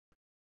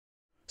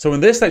So in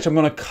this lecture, I'm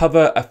going to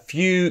cover a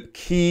few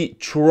key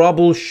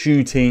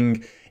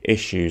troubleshooting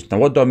issues. Now,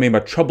 what do I mean by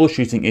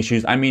troubleshooting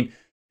issues? I mean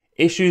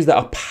issues that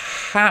are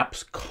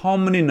perhaps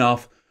common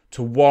enough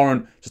to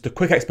warrant just a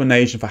quick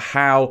explanation for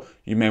how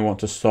you may want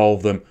to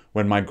solve them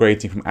when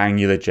migrating from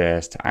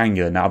AngularJS to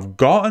Angular.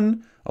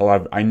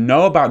 Now, I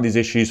know about these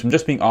issues from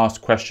just being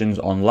asked questions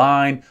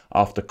online,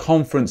 after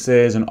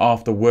conferences, and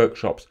after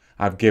workshops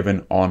I've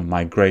given on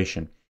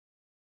migration.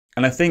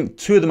 And I think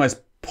two of the most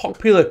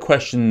popular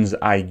questions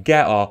I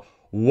get are,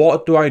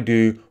 what do I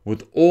do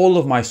with all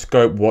of my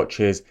scope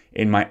watches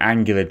in my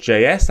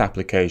AngularJS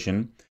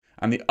application?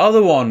 And the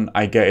other one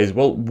I get is,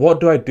 well,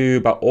 what do I do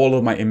about all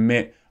of my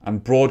emit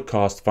and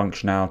broadcast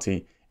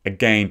functionality,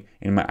 again,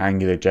 in my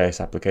AngularJS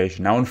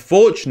application? Now,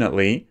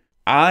 unfortunately,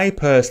 I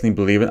personally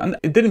believe, and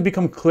it didn't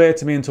become clear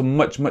to me until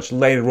much, much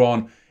later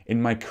on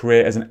in my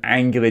career as an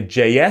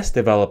AngularJS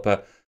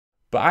developer,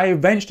 but I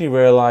eventually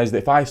realized that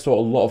if I saw a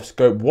lot of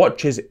scope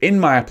watches in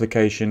my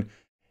application,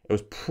 it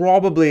was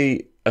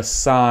probably a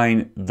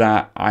sign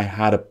that I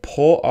had a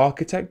poor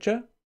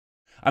architecture.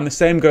 And the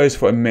same goes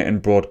for emit and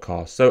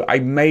broadcast. So I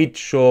made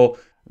sure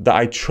that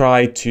I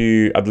tried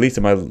to, at least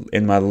in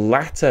my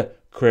latter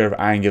career of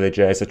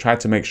AngularJS, I tried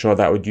to make sure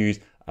that I would use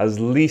as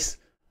less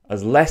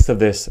of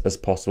this as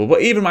possible.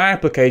 But even my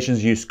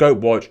applications use scope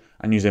watch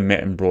and use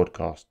emit and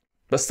broadcast.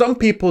 But some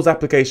people's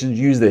applications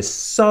use this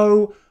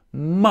so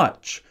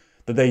much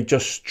that they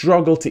just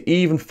struggle to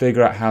even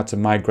figure out how to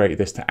migrate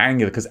this to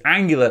Angular, because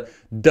Angular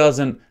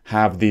doesn't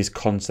have these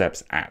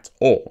concepts at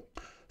all.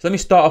 So let me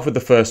start off with the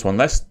first one.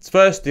 Let's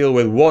first deal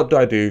with, what do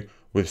I do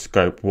with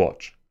scope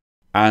watch?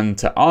 And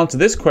to answer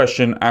this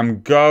question,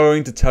 I'm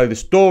going to tell you the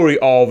story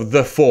of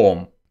the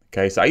form.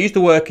 Okay, so I used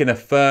to work in a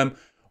firm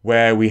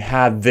where we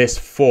had this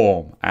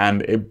form,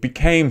 and it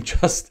became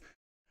just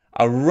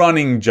a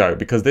running joke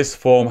because this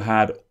form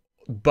had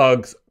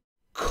bugs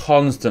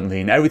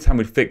constantly. And every time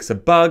we'd fix a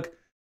bug,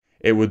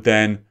 it would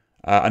then,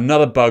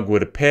 another bug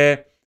would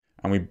appear,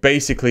 and it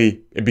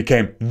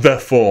became the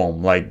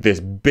form, like this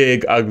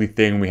big ugly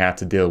thing we had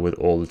to deal with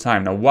all the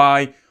time. Now,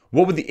 why?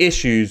 What were the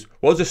issues?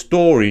 What was the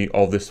story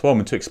of this form?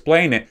 And to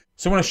explain it,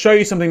 so I want to show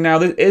you something now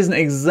that isn't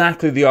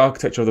exactly the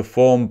architecture of the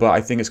form, but I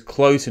think it's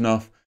close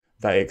enough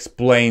that it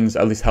explains,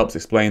 at least helps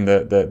explain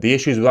the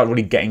issues without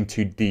really getting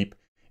too deep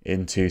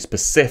into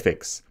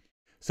specifics.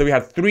 So we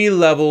had 3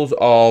 levels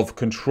of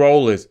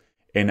controllers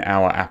in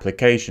our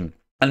application.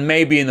 And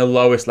maybe in the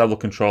lowest level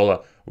controller,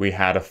 we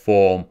had a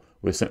form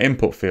with some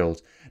input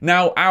fields.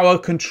 Now, our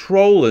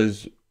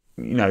controllers,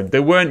 they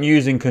weren't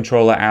using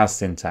controller as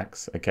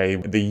syntax, okay?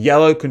 The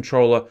yellow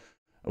controller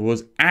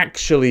was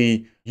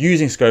actually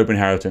using scope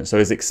inheritance. So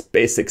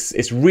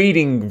it's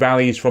reading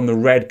values from the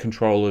red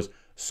controller's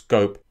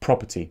scope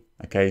property,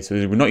 okay? So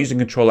we're not using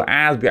controller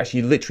as, we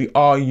actually literally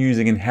are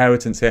using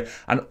inheritance here.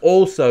 And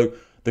also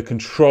the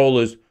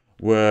controllers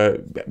were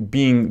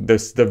being,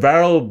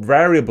 the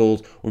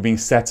variables were being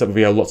set up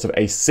via lots of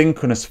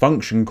asynchronous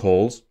function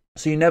calls.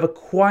 So you never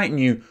quite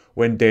knew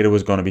when data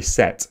was going to be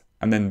set.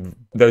 And then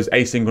those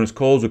asynchronous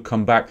calls would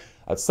come back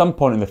at some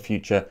point in the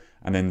future,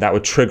 and then that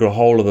would trigger a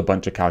whole other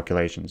bunch of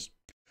calculations.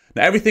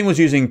 Now, everything was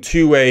using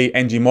two-way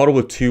ng model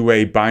with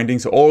two-way binding.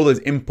 So all of those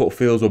input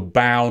fields were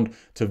bound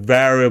to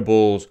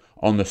variables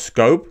on the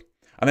scope.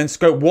 And then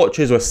scope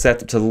watches were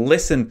set up to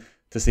listen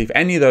to see if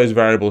any of those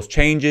variables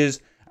changes,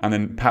 and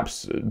then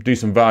perhaps do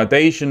some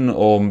validation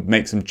or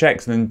make some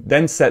checks, and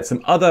then set some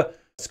other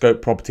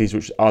scope properties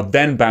which are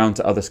then bound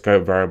to other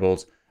scope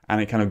variables, and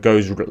it kind of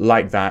goes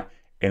like that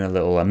in a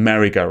little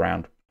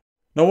merry-go-round.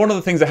 Now, one of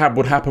the things that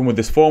would happen with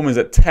this form is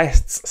that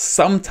tests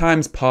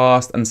sometimes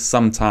passed and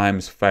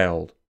sometimes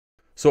failed.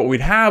 So what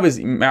we'd have is,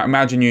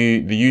 imagine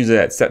the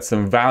user sets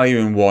some value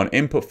in one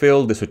input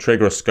field. This would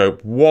trigger a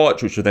scope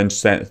watch, which would then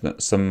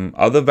set some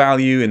other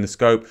value in the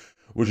scope,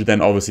 which would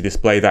then obviously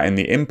display that in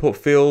the input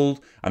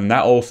field. And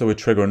that also would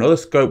trigger another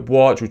scope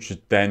watch, which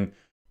would then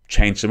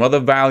change some other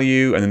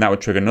value. And then that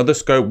would trigger another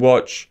scope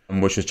watch,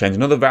 which would change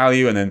another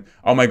value. And then,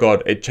 oh my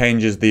God, it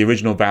changes the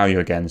original value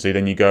again. So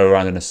then you go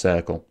around in a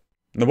circle.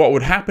 Now what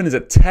would happen is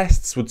that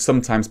tests would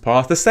sometimes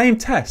pass. The same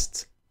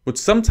tests would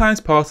sometimes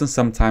pass and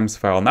sometimes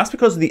fail. And that's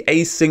because of the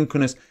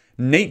asynchronous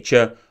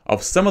nature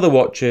of some of the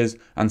watches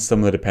and some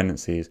of the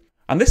dependencies.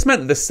 And this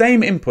meant that the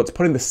same inputs,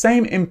 putting the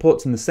same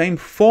inputs in the same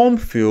form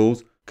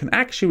fields, can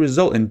actually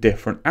result in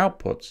different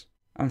outputs.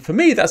 And for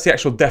me, that's the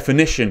actual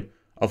definition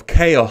of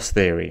chaos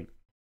theory.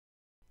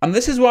 And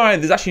this is why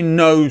there's actually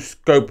no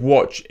scope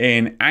watch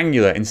in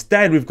Angular.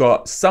 Instead, we've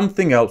got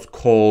something else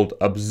called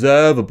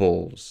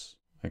observables.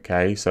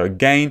 Okay, so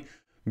again,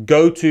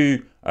 go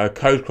to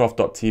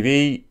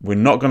codecraft.tv. We're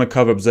not going to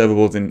cover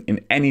observables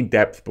in any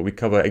depth, but we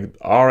cover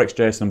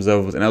RxJS and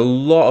observables in a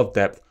lot of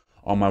depth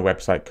on my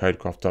website,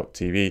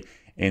 codecraft.tv,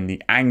 in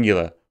the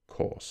Angular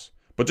course.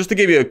 But just to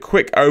give you a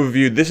quick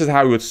overview, this is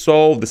how we would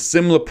solve the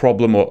similar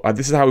problem, or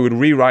this is how we would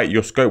rewrite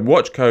your scope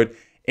watch code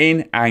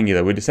in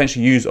Angular. We'd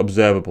essentially use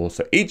observables.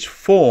 So each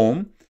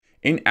form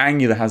in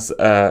Angular has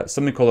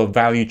something called a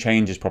value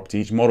changes property.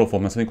 Each model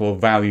form has something called a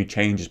value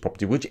changes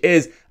property, which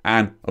is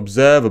an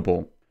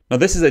observable. Now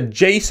this is a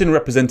JSON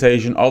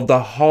representation of the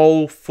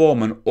whole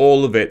form and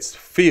all of its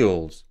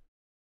fields.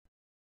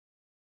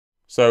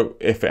 So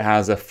if it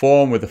has a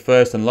form with the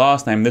first and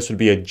last name, this would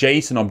be a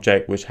JSON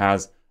object which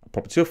has a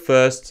property of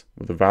first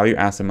with the value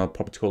Asim, a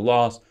property called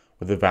last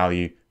with the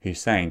value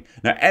Hussein.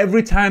 Now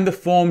every time the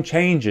form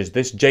changes,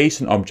 this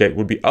JSON object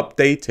would be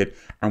updated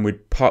and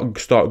we'd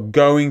start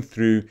going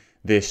through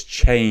this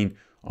chain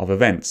of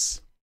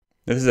events.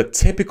 Now, this is a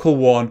typical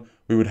one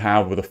we would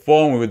have with a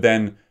form. We would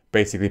then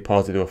basically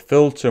pass it to a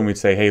filter and we'd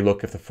say, hey,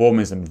 look, if the form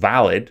isn't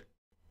valid,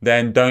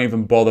 then don't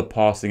even bother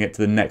passing it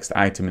to the next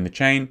item in the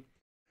chain.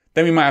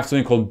 Then we might have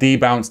something called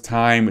debounce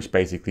time, which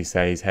basically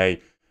says, hey,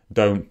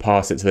 don't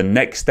pass it to the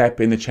next step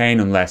in the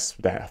chain unless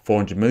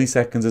 400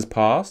 milliseconds has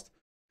passed.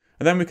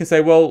 And then we can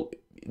say, well,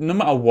 no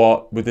matter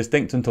what, with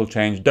distinct until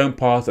change, don't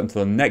pass it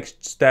until the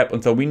next step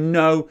until we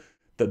know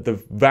that the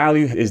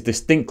value is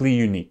distinctly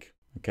unique,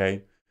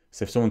 okay?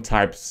 So if someone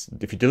types,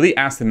 if you delete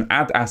Asim and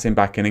add Asim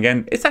back in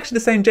again, it's actually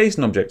the same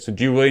JSON object. So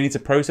do you really need to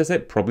process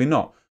it? Probably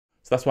not.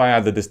 So that's why I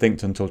add the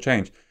distinct until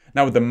change.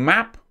 Now with the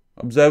map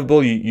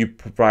observable, you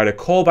provide a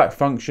callback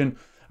function,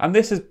 and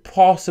this is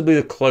possibly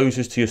the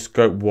closest to your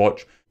scope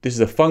watch. This is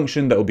a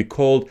function that will be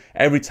called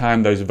every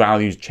time those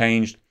values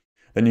changed.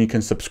 Then you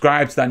can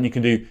subscribe to that and you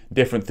can do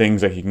different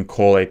things, like you can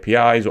call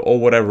APIs or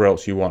whatever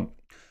else you want.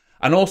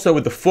 And also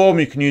with the form,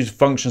 you can use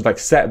functions like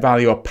set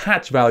value or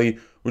patch value,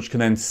 which can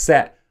then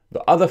set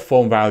the other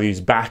form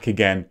values back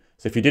again.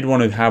 So if you did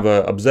want to have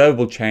an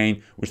observable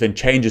chain, which then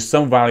changes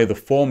some value of the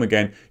form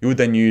again, you would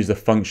then use the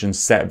function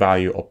set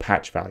value or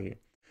patch value.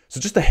 So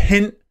just a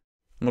hint,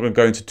 I'm not going to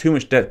go into too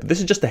much depth, but this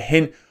is just a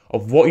hint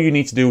of what you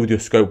need to do with your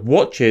scope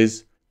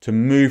watches to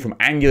move from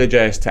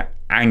AngularJS to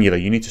Angular.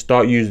 You need to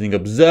start using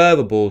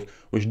observables,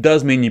 which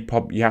does mean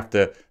you have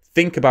to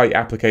think about your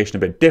application a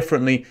bit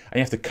differently and you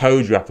have to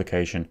code your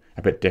application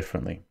a bit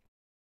differently.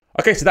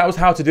 Okay, so that was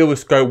how to deal with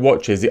scope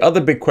watches. The other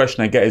big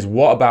question I get is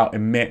what about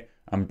emit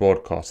and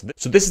broadcast?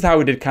 So this is how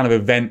we did kind of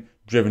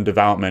event-driven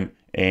development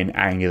in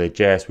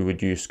AngularJS. We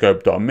would use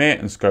scope.emit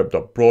and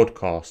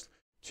scope.broadcast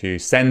to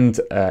send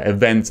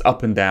events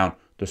up and down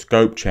the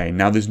scope chain.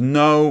 Now there's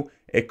no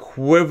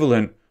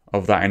equivalent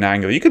of that in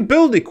Angular. You could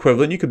build the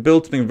equivalent, you could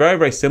build something very,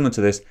 very similar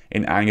to this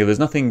in Angular. There's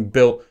nothing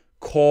built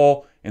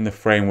core in the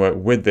framework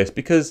with this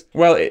because,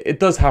 well, it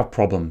does have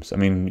problems. I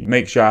mean, it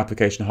makes your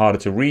application harder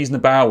to reason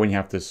about when you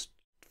have to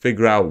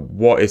figure out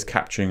what is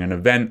capturing an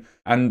event.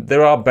 And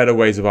there are better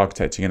ways of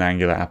architecting an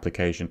Angular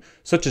application,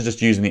 such as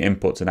just using the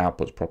inputs and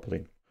outputs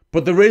properly.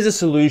 But there is a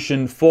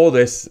solution for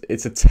this.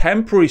 It's a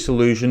temporary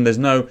solution.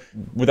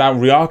 Without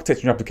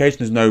re-architecting your application,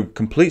 there's no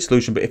complete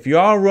solution. But if you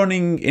are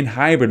running in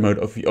hybrid mode,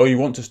 or you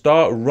want to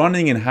start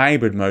running in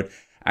hybrid mode,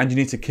 and you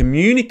need to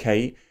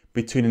communicate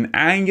between an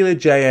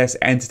AngularJS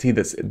entity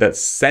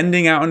that's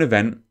sending out an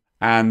event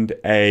and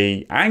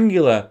a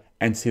Angular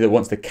entity that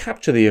wants to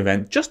capture the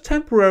event, just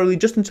temporarily,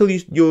 just until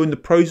you're in the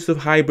process of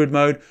hybrid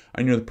mode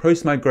and you're in the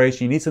process of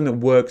migration, you need something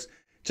that works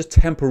just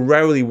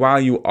temporarily while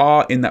you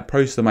are in that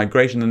process of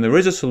migration. And there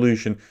is a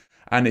solution,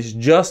 and it's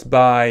just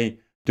by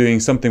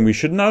doing something we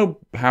should know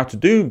how to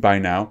do by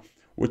now,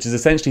 which is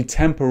essentially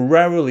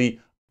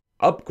temporarily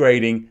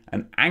upgrading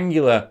an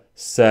Angular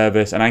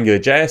service, an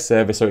AngularJS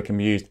service, so it can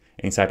be used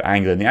inside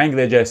Angular. And the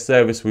AngularJS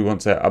service we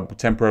want to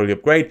temporarily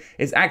upgrade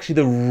is actually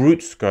the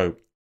root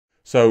scope.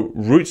 So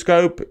root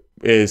scope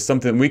is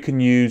something we can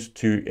use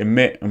to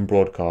emit and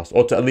broadcast,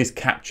 or to at least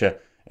capture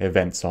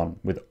events on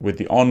with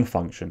the on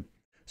function.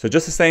 So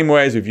just the same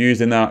way as we've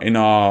used in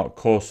our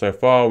course so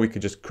far, we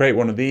could just create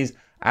one of these,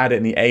 add it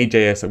in the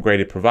AJS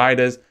upgraded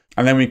providers,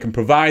 and then we can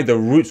provide the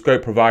root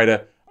scope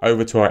provider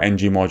over to our ng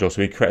module.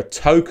 So we create a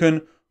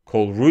token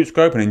called root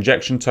scope, an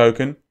injection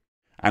token,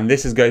 and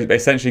this is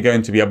essentially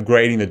going to be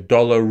upgrading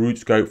the $root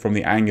scope from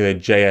the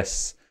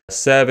AngularJS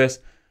service,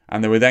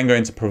 and then we're then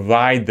going to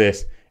provide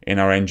this in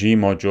our ng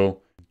module,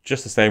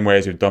 just the same way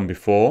as we've done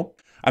before.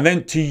 And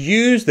then to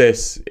use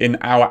this in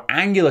our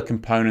Angular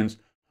components,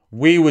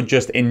 we would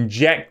just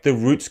inject the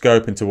root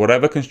scope into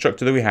whatever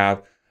constructor that we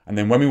have. And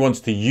then when we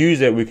wanted to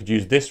use it, we could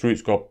use this root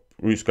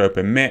scope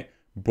emit,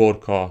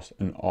 broadcast,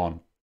 and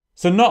on.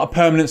 So not a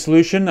permanent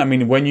solution. I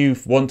mean, when you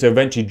want to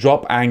eventually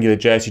drop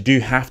AngularJS, you do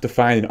have to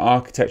find an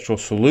architectural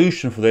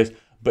solution for this.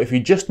 But if you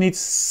just need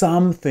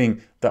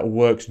something that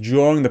works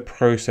during the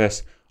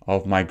process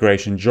of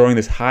migration, during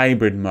this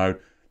hybrid mode,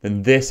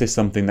 then this is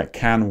something that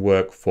can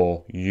work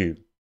for you.